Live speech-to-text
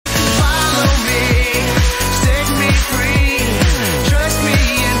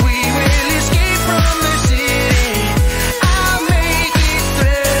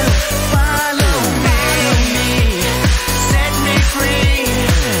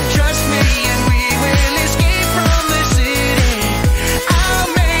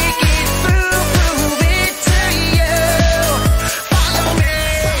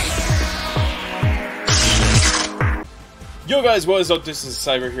guys, what is up? This is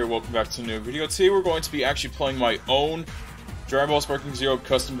Cyber here. Welcome back to a new video. Today we're going to be actually playing my own Dragon Ball Sparking Zero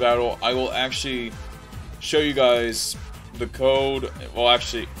custom battle. I will actually show you guys the code. Well,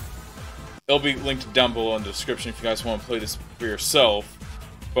 actually, it'll be linked down below in the description if you guys want to play this for yourself.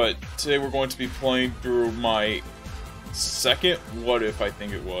 But today we're going to be playing through my second what if, I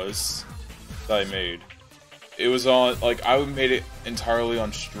think it was, that I made. It was on, like, I made it entirely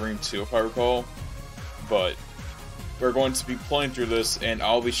on stream too, if I recall. But we're going to be playing through this, and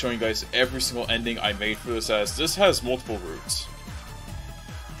I'll be showing you guys every single ending I made for this, as this has multiple routes.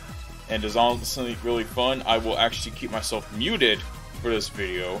 And is honestly really fun. I will actually keep myself muted for this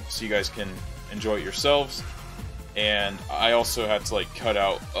video, so you guys can enjoy it yourselves. And I also had to, like, cut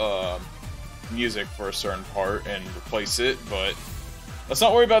out music for a certain part and replace it, but let's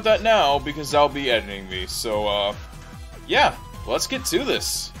not worry about that now, because I'll be editing these. So, yeah, let's get to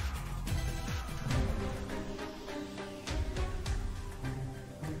this.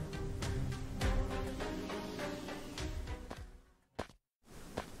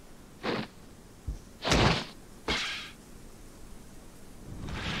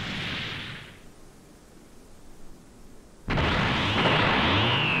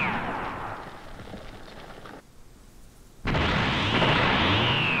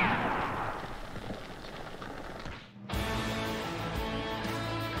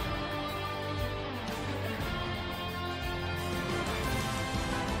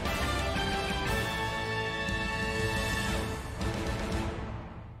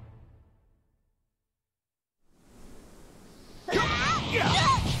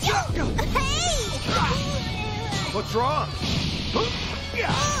 What's wrong?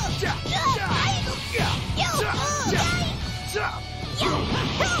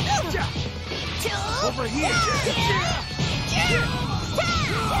 Over here!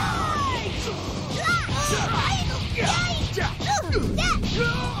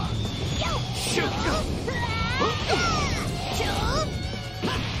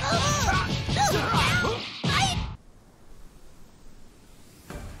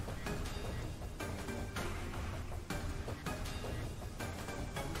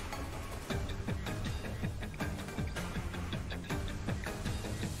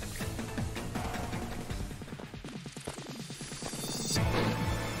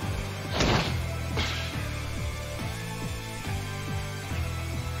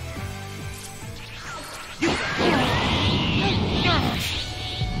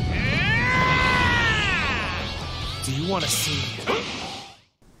 Do you want to see?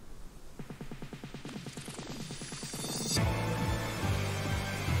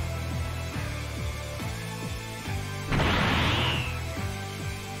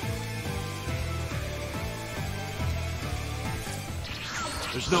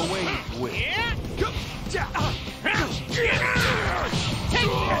 There's no way you win.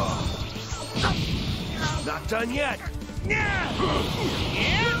 Not done yet.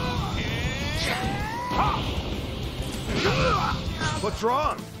 What's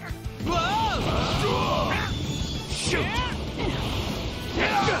wrong? Shoot!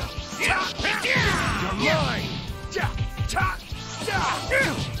 You're mine!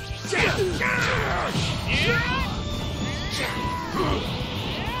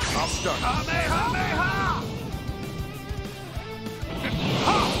 I'll start.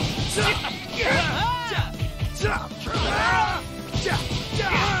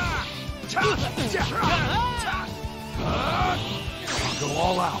 Go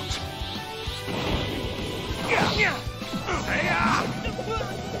all out.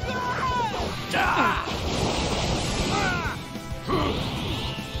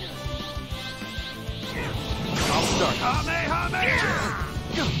 I'll start.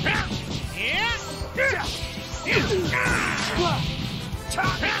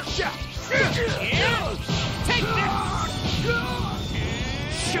 Take this!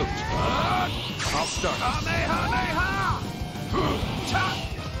 Shoot! I'll start.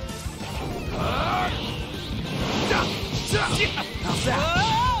 How's that?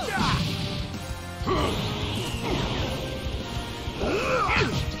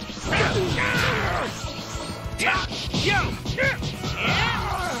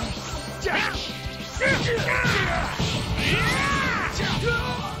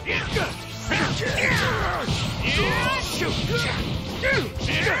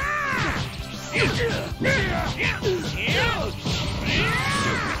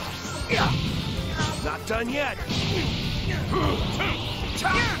 Not done yet.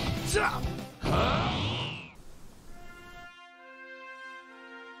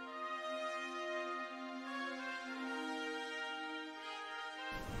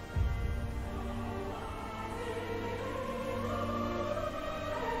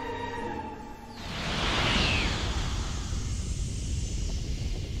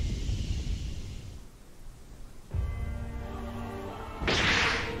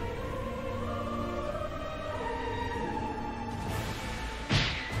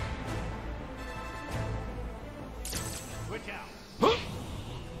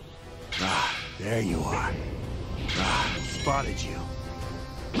 Ah, there you are. Ah, spotted you.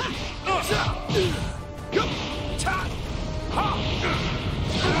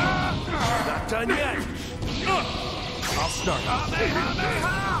 Not done yet. I'll start.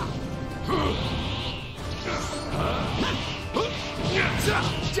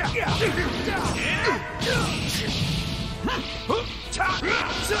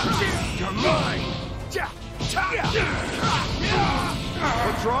 You're mine.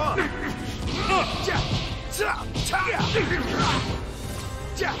 What's wrong?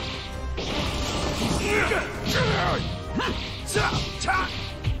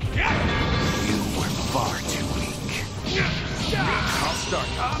 You were far too weak. I'll start.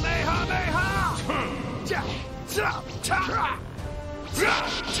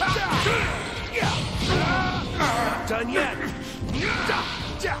 Not done yet.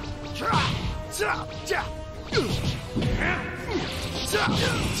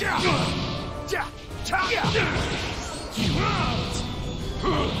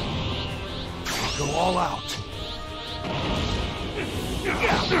 I'll go all out.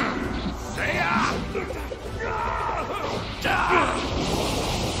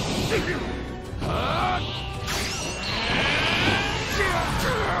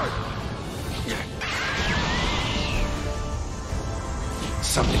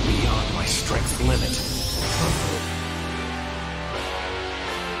 Something beyond my strength's limit.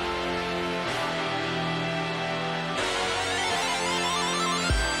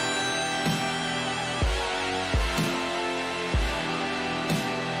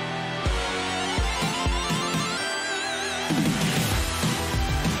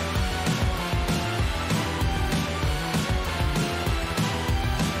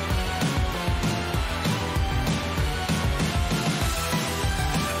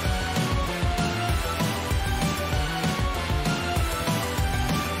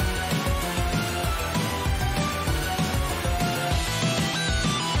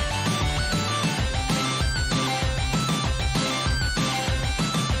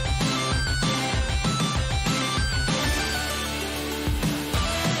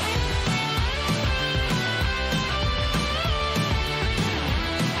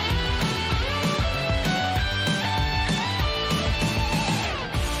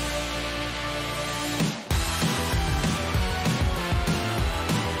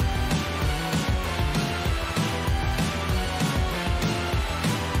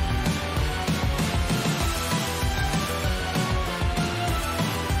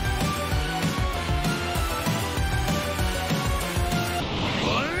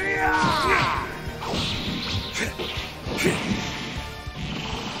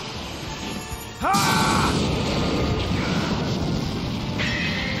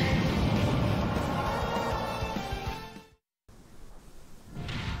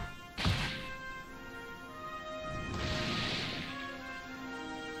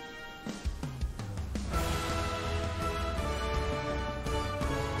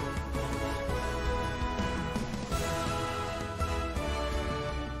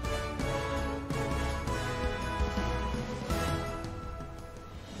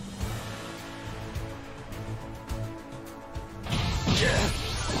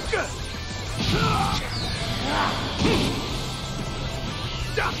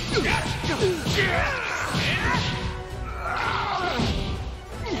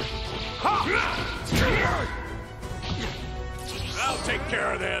 I'll take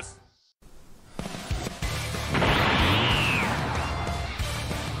care of this.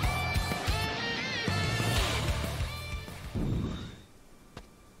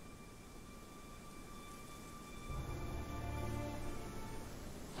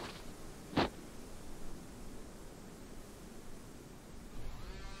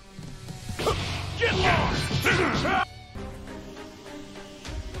 Get lost!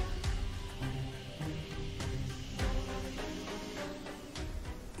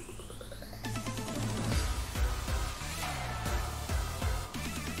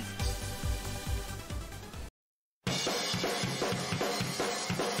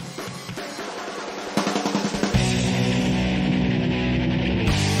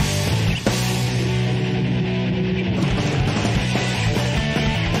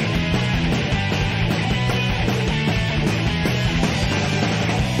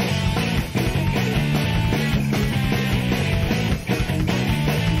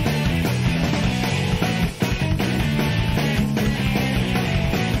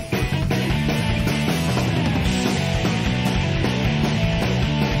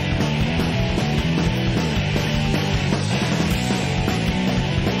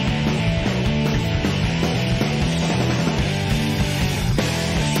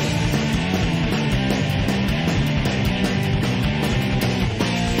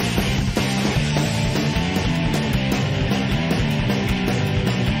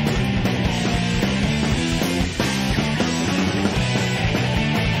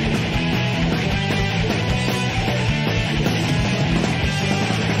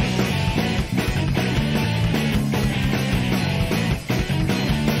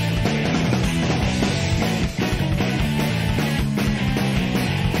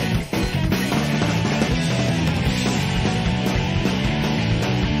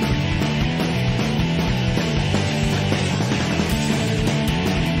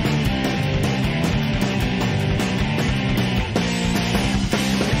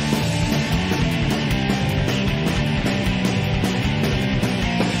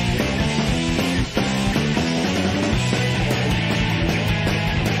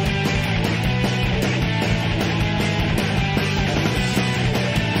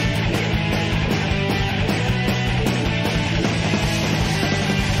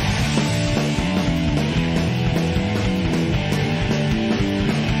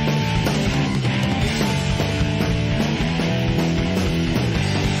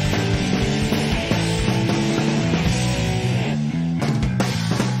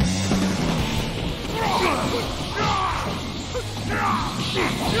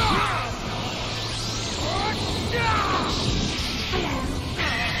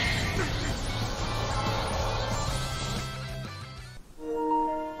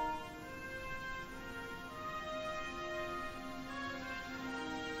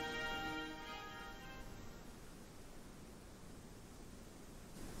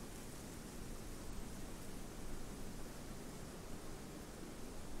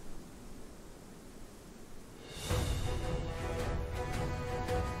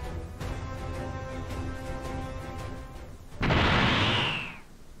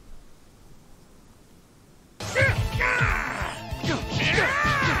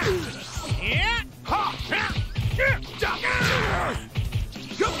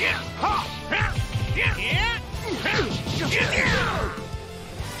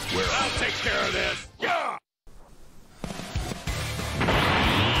 I'll take care of this. Yeah.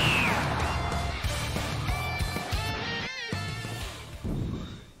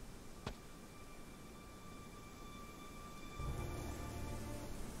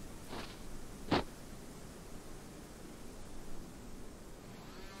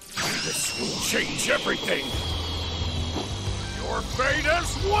 This will change everything. Your fate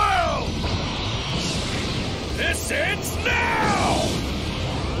as well. This ends now.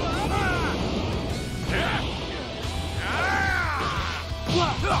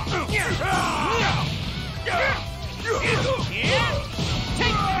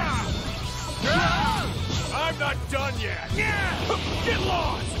 I'm not done yet. Get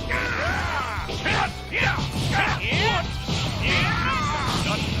lost.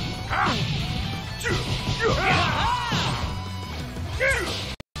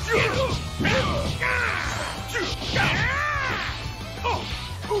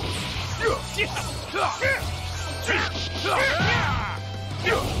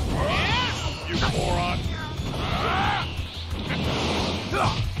 You moron!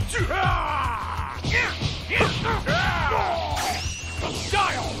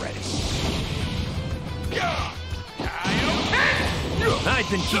 Die already! I've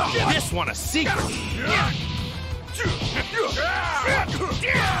been keeping this one a secret.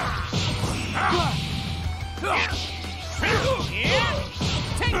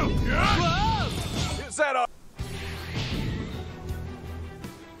 Is that a...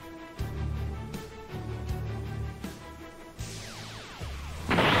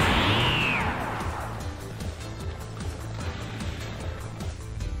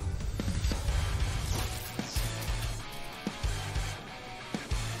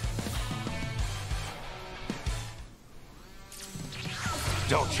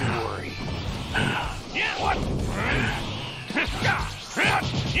 Don't you worry. What?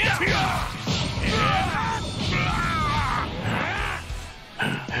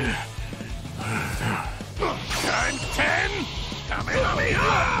 Time 10?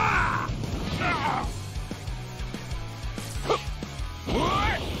 Kamehameha!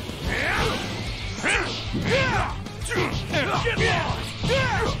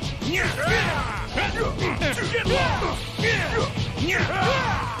 Get lost!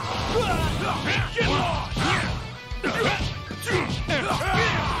 Get lost!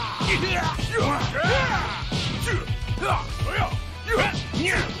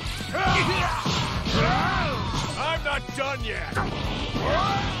 I'm not done yet.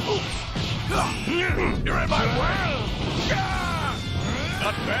 You're in my way.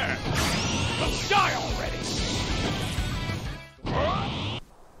 Not bad. But die already.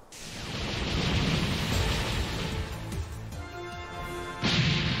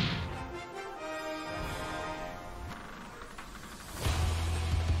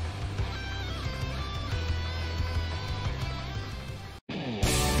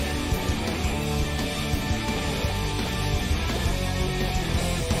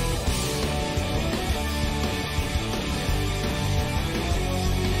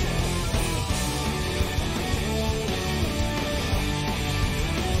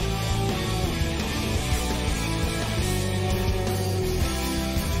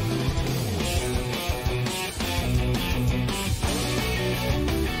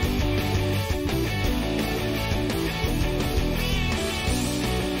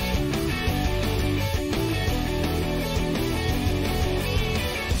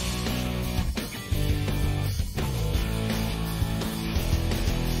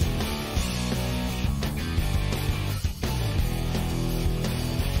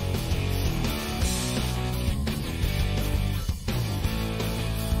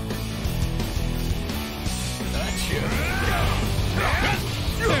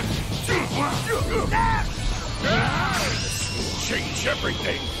 Change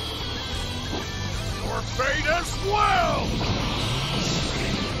everything. Your fate as well.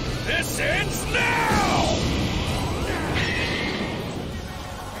 This ends now!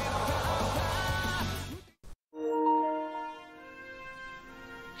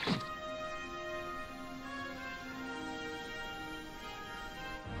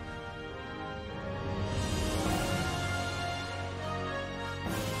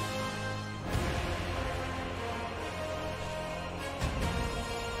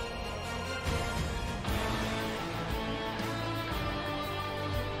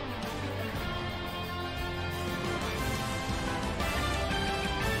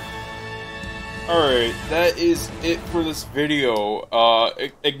 Alright, that is it for this video.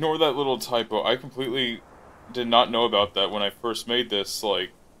 Ignore that little typo. I completely did not know about that when I first made this, like,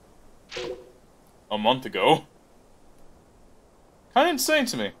 a month ago. Kinda insane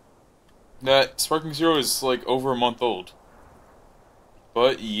to me that Sparking Zero is, like, over a month old.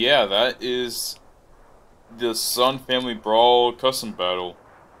 But, yeah, that is the Sun Family Brawl custom battle.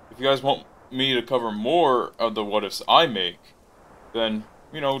 If you guys want me to cover more of the what-ifs I make, then,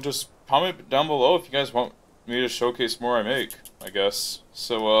 you know, just comment down below if you guys want me to showcase more I make, I guess.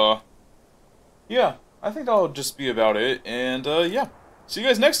 So, yeah, I think that'll just be about it, and, yeah. See you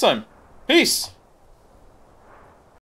guys next time. Peace!